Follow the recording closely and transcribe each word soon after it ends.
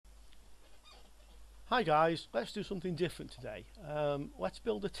Hi guys, let's do something different today. Let's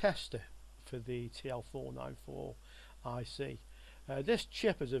build a tester for the TL494 IC. This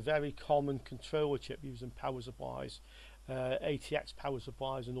chip is a very common controller chip used in power supplies, ATX power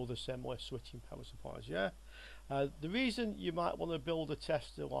supplies and other similar switching power supplies. The reason you might want to build a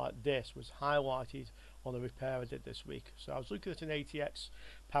tester like this was highlighted on a repair I did this week. So I was looking at an ATX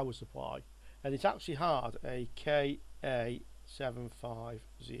power supply and it actually had a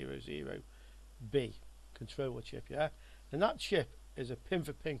KA7500 controller chip, and that chip is a pin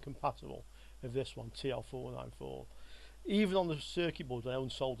for pin compatible of this one, TL494. Even on the circuit board when I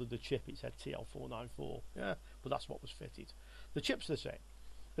unsoldered the chip it said TL494, but that's what was fitted. The chip's the same,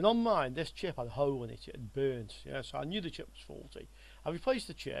 and on mine this chip had a hole in it, it had burnt, so I knew the chip was faulty. I replaced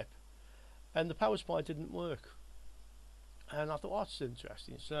the chip and the power supply didn't work. And I thought, oh, that's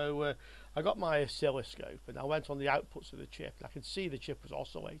interesting. So I got my oscilloscope and I went on the outputs of the chip. And I could see the chip was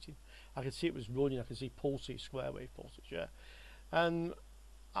oscillating. I could see it was running. I could see pulses, square wave pulses, And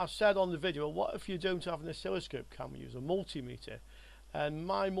I said on the video, well, what if you don't have an oscilloscope? Can we use a multimeter? And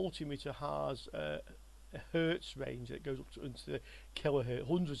my multimeter has a hertz range that goes up to into the kilohertz,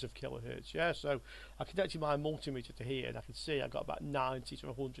 hundreds of kilohertz. So I connected my multimeter to here and I could see I got about 90 to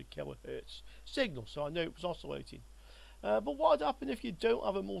 100 kilohertz signal. So I know it was oscillating. But what would happen if you don't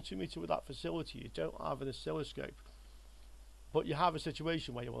have a multimeter with that facility, you don't have an oscilloscope, but you have a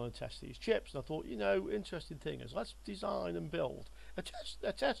situation where you want to test these chips? And I thought, interesting thing is, let's design and build a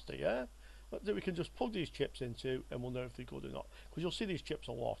tester, that we can just plug these chips into and we'll know if they're good or not. Because you'll see these chips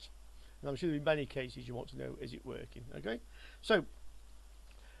a lot. And I'm sure in many cases you want to know, is it working, okay? So,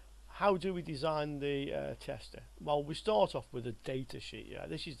 how do we design the tester? Well, we start off with a data sheet,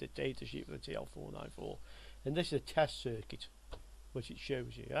 This is the data sheet for the TL494. And this is a test circuit which it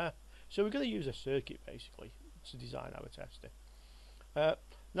shows you, So we're going to use a circuit basically to design our tester.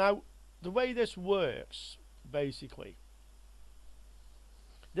 Now the way this works basically,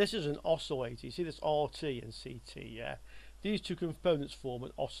 this is an oscillator. You see this RT and CT, These two components form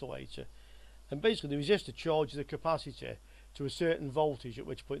an oscillator, and basically the resistor charges the capacitor to a certain voltage, at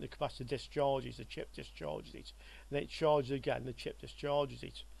which point the capacitor discharges, the chip discharges it, and then it charges again, the chip discharges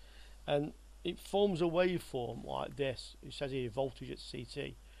it, and it forms a waveform like this. It says here voltage at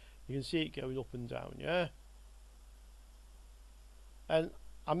CT. You can see it going up and down, And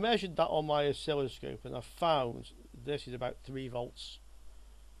I measured that on my oscilloscope and I found this is about 3 volts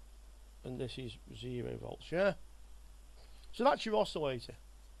and this is 0 volts, So that's your oscillator.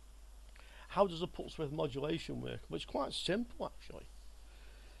 How does the pulse width modulation work? Well, it's quite simple actually.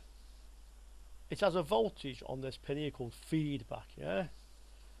 It has a voltage on this pin here called feedback,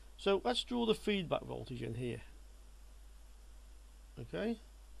 So let's draw the feedback voltage in here, okay?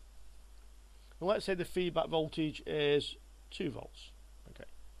 And let's say the feedback voltage is 2 volts, okay?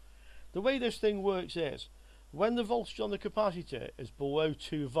 The way this thing works is, when the voltage on the capacitor is below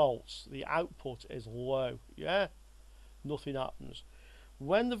 2 volts, the output is low, Nothing happens.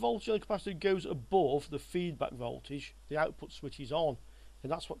 When the voltage on the capacitor goes above the feedback voltage, the output switches on,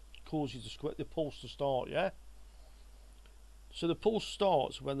 and that's what causes the pulse to start, So the pulse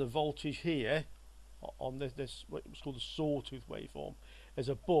starts when the voltage here on this what's called the sawtooth waveform is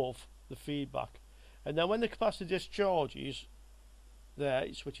above the feedback, and then when the capacitor discharges, there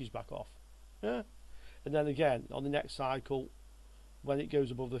it switches back off, and then again on the next cycle, when it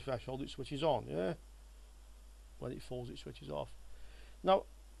goes above the threshold, it switches on, when it falls, it switches off. Now,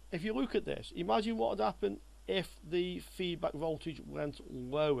 if you look at this, imagine what would happen if the feedback voltage went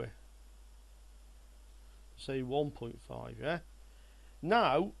lower. Say 1.5,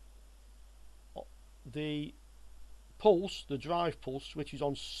 Now the pulse, the drive pulse, switches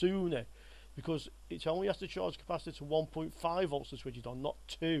on sooner because it only has to charge capacitor to 1.5 volts to switch it on, not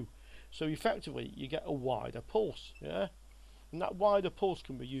 2. So effectively you get a wider pulse, and that wider pulse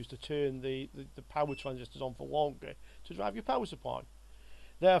can be used to turn the power transistors on for longer to drive your power supply.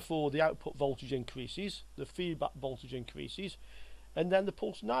 Therefore the output voltage increases, the feedback voltage increases, and then the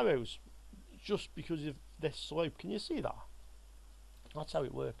pulse narrows just because of this slope. Can you see that? That's how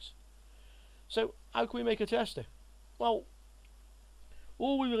it works. So how can we make a tester? Well,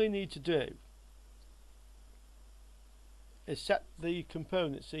 all we really need to do is set the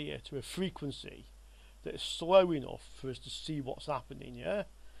components here to a frequency that is slow enough for us to see what's happening,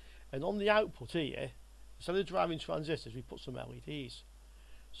 And on the output here, instead of driving transistors, we put some LEDs.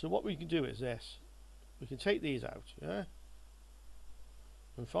 So what we can do is this. We can take these out,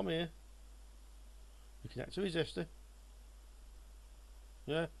 And from here we connect a resistor,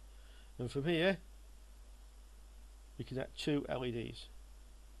 and from here we connect 2 LEDs,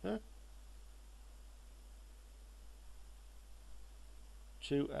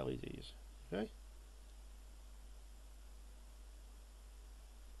 2 LEDs, okay?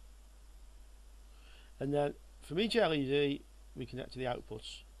 And then from each LED we connect to the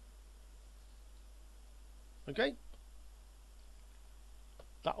outputs. Okay,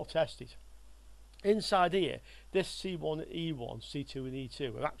 that'll test it. Inside here, this C1, E1, C2 and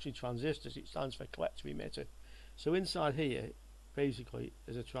E2 are actually transistors. It stands for collector emitter. So inside here basically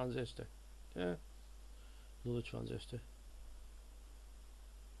is a transistor. Yeah, another transistor.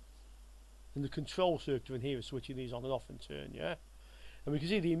 And the control circuit in here is switching these on and off in turn, yeah? And we can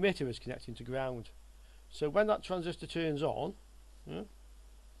see the emitter is connecting to ground. So when that transistor turns on, yeah,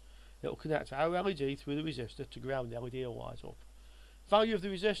 it'll connect our LED through the resistor to ground. The LED will light up. Value of the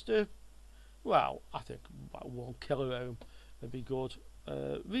resistor, well, I think about 1 kilo ohm would be good.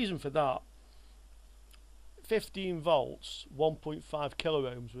 Reason for that, 15 volts, 1.5 kilo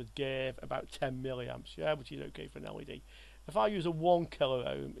ohms would give about 10 milliamps, yeah, which is okay for an LED. If I use a 1 kilo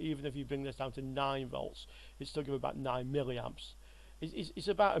ohm, even if you bring this down to 9 volts, it still give about 9 milliamps. It's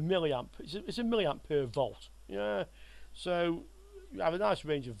about a milliamp. It's a milliamp per volt. Yeah. So you have a nice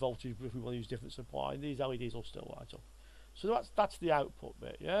range of voltage if we want to use different supply, and these LEDs will still light up. So that's the output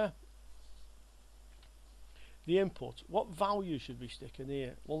bit. Yeah. The input. What value should we stick in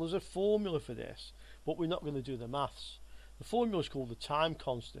here? Well, there's a formula for this, but we're not going to do the maths. The formula is called the time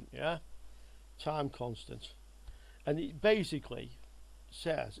constant. Yeah. Time constant. And it basically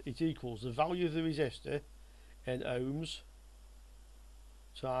says it equals the value of the resistor in ohms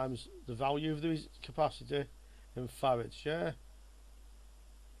times the value of the capacitor in farads, yeah?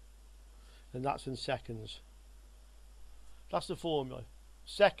 And that's in seconds. That's the formula.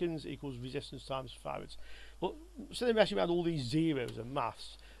 Seconds equals resistance times farads. But instead of messing around all these zeros and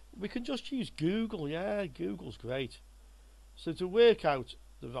maths, we can just use Google, yeah? Google's great. So to work out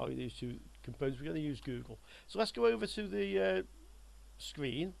the value of these two components, we're going to use Google. So let's go over to the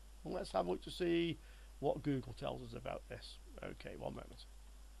screen and let's have a look to see what Google tells us about this. Okay, one moment.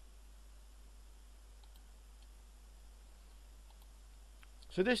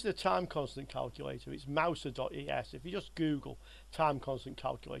 So this is the time constant calculator. It's mouser.es. If you just Google time constant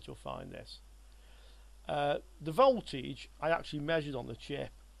calculator, you'll find this. The voltage I actually measured on the chip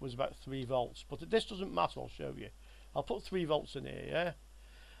was about 3 volts, but this doesn't matter. I'll show you. I'll put 3 volts in here, yeah?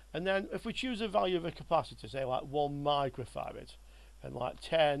 And then if we choose a value of a capacitor, say like 1 microfarad and like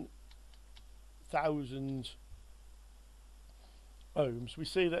 10,000 ohms, we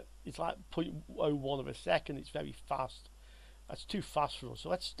see that it's like 0.01 of a second. It's very fast. That's too fast for us, so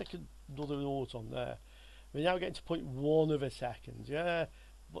let's stick another note on there. We're now getting to 0.1 of a second, yeah,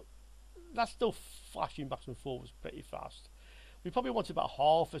 but that's still flashing back and forwards pretty fast. We probably want about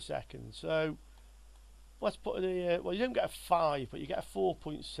half a second, so let's put in a, well, you don't get a 5, but you get a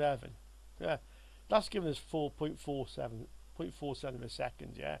 4.7. Yeah, that's giving us 0.47 of a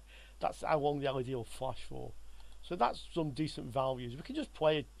second, yeah. That's how long the LED will flash for. So that's some decent values. We can just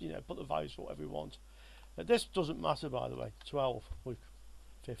play it, you know, put the values for whatever we want. This doesn't matter, by the way. 12, look,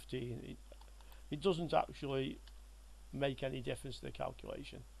 15. It doesn't actually make any difference to the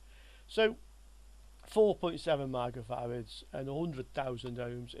calculation. So 4.7 microfarads and 100,000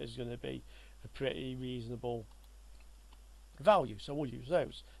 ohms is going to be a pretty reasonable value. So we'll use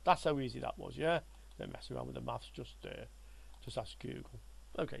those. That's how easy that was, yeah? Don't mess around with the maths, just ask Google.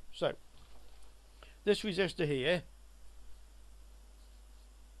 Okay, so this resistor here,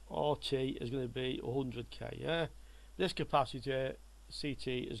 RT, is going to be 100k, yeah? This capacitor, CT,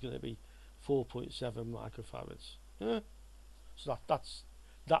 is going to be 4.7 microfarads, yeah? So that's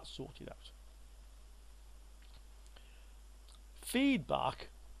sorted out. Feedback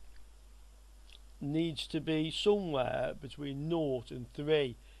needs to be somewhere between 0 and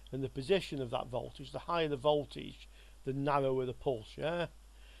 3, and the position of that voltage, the higher the voltage, the narrower the pulse, yeah?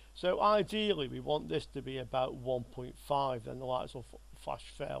 So ideally we want this to be about 1.5, then the lights will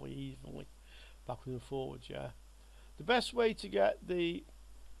flash fairly evenly backwards and forwards, yeah? The best way to get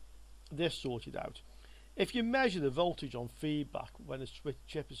this sorted out, if you measure the voltage on feedback when the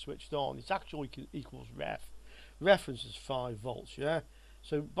chip is switched on, it actually equals ref. Reference is 5 volts, yeah?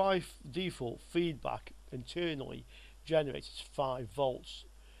 So by default, feedback internally generates 5 volts,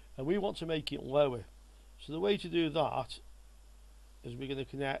 and we want to make it lower. So the way to do that is we're going to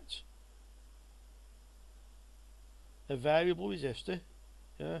connect a variable resistor,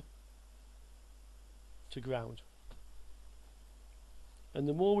 yeah, to ground. And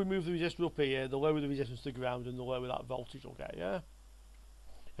the more we move the resistor up here, the lower the resistance to ground and the lower that voltage will get, yeah?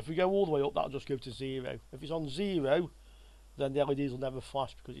 If we go all the way up, that'll just go to 0. If it's on 0, then the LEDs will never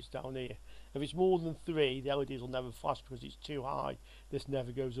flash because it's down here. If it's more than 3, the LEDs will never flash because it's too high. This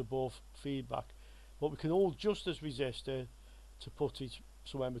never goes above feedback. But we can all adjust this resistor to put it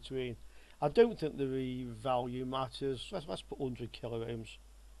somewhere in between. I don't think the value matters. Let's put 100 kilo ohms.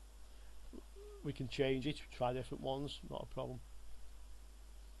 we can change it, try different ones, not a problem.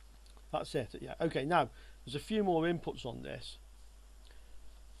 That's it, yeah. Okay, now there's a few more inputs on this.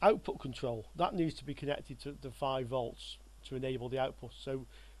 Output control, that needs to be connected to the 5 volts to enable the output, so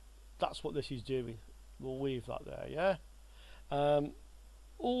that's what this is doing. We'll leave that there, yeah.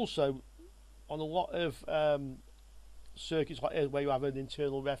 Also, on a lot of circuits like this where you have an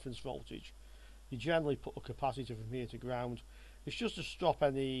internal reference voltage, you generally put a capacitor from here to ground. It's just to stop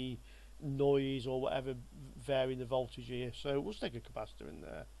any noise or whatever varying the voltage here. So we'll stick a capacitor in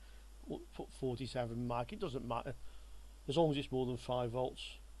there. We'll put 47 mic, it doesn't matter as long as it's more than 5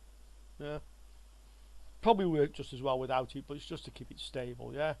 volts. Yeah, probably work just as well without it, but it's just to keep it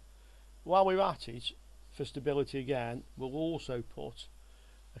stable. Yeah, while we're at it, for stability again, we'll also put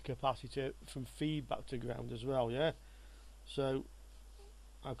a capacitor from feedback to ground as well. Yeah, so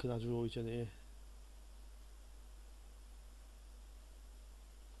how can I draw it in here?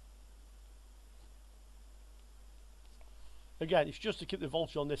 Again, it's just to keep the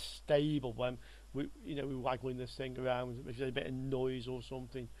voltage on this stable when we're waggling this thing around. If there's a bit of noise or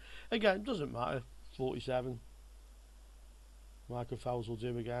something, again, it doesn't matter. 47 microfarads will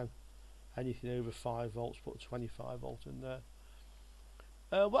do again. Anything over 5 volts, put a 25 volt in there.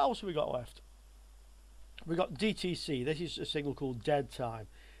 What else have we got left? We've got DTC. This is a signal called dead time.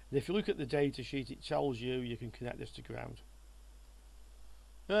 And if you look at the data sheet, it tells you can connect this to ground.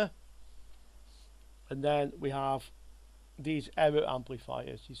 Yeah. And then we have these error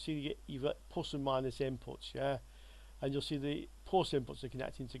amplifiers. You see you've got plus and minus inputs, yeah, and you'll see the plus inputs are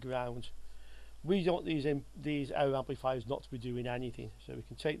connecting to ground. We don't want these error amplifiers not to be doing anything, so we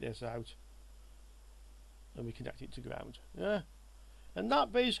can take this out and we connect it to ground, yeah. And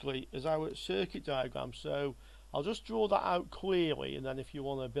that basically is our circuit diagram. So I'll just draw that out clearly, and then if you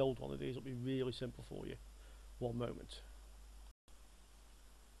want to build one of these, it'll be really simple for you. One moment.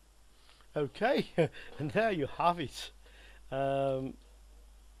 Okay, and there you have it.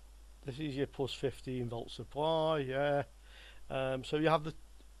 This is your plus 15 volt supply, yeah. So you have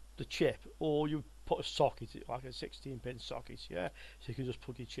the chip, or you put a socket, like a 16 pin socket, yeah, so you can just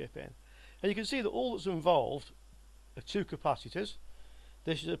plug your chip in, and you can see that all that's involved are 2 capacitors.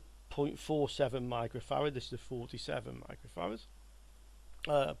 This is a 0.47 microfarad, this is a 47 microfarads.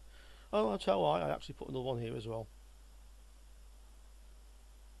 Oh, I'll tell you what, I actually put another one here as well.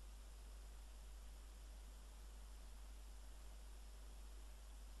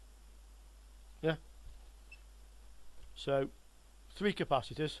 Yeah, so 3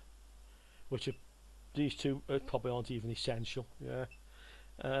 capacitors, which are these 2 probably aren't even essential. Yeah,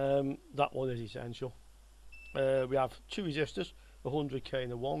 that one is essential. We have 2 resistors, a 100k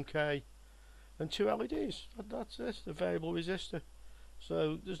and a 1k, and 2 LEDs. That's it, the variable resistor.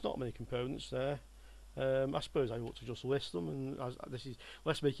 So there's not many components there. I suppose I ought to just list them, and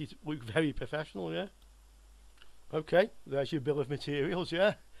let's make it look very professional. Yeah. Okay, there's your bill of materials.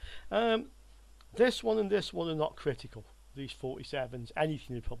 Yeah. This one and this one are not critical. These 47s,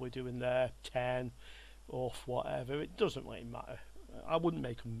 anything you'd probably do in there, 10 or whatever, it doesn't really matter. I wouldn't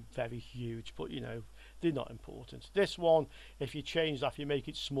make them very huge, but they're not important. This one, if you change that, if you make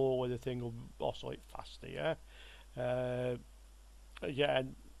it smaller, the thing will oscillate faster. Yeah.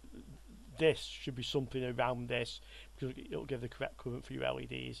 Again, this should be something around this because it'll give the correct current for your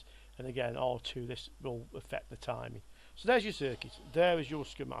LEDs. And again, R2, this will affect the timing. So there's your circuit. There is your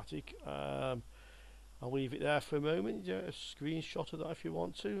schematic. I'll leave it there for a moment. You get a screenshot of that if you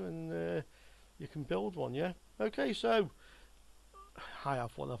want to, and you can build one. Yeah. Okay. So I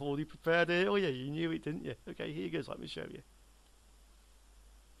have one I've already prepared earlier. You knew it, didn't you? Okay. Here goes. Let me show you.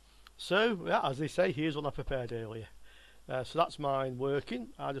 So yeah, as they say, here's one I prepared earlier. So that's mine working.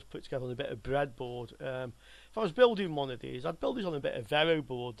 I just put it together on a bit of breadboard. If I was building one of these, I'd build this on a bit of Vero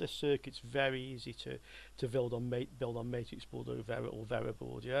board. This circuit's very easy to build on matrix board or Vero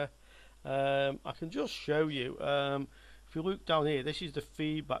board. Yeah. I can just show you. If you look down here, this is the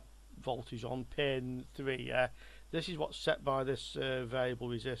feedback voltage on pin 3. Yeah. This is what's set by this variable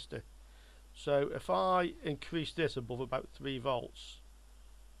resistor. So if I increase this above about 3 volts,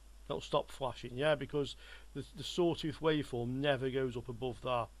 it'll stop flashing. Yeah, because the sawtooth waveform never goes up above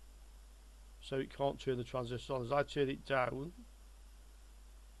that, so it can't turn the transistor on. As I turn it down,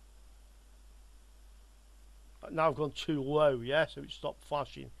 now I've gone too low, yeah, so it stopped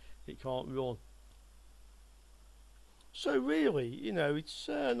flashing, it can't run. So really, it's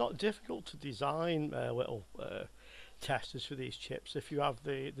not difficult to design little testers for these chips if you have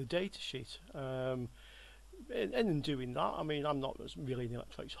the data sheet. And in doing that, I mean, I'm not really an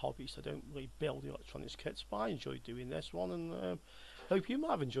electronics hobbyist. I don't really build electronics kits, but I enjoy doing this one, and hope you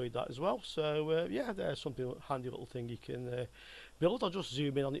might have enjoyed that as well. So yeah, there's something, handy little thing you can build. I'll just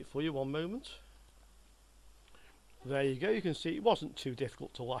zoom in on it for you one moment. there you go. You can see it wasn't too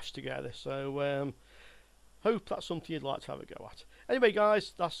difficult to lash together. So hope that's something you'd like to have a go at. Anyway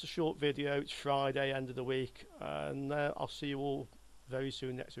guys, that's the short video. It's Friday, end of the week, and I'll see you all very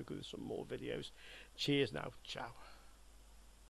soon next week with some more videos. Cheers now. Ciao.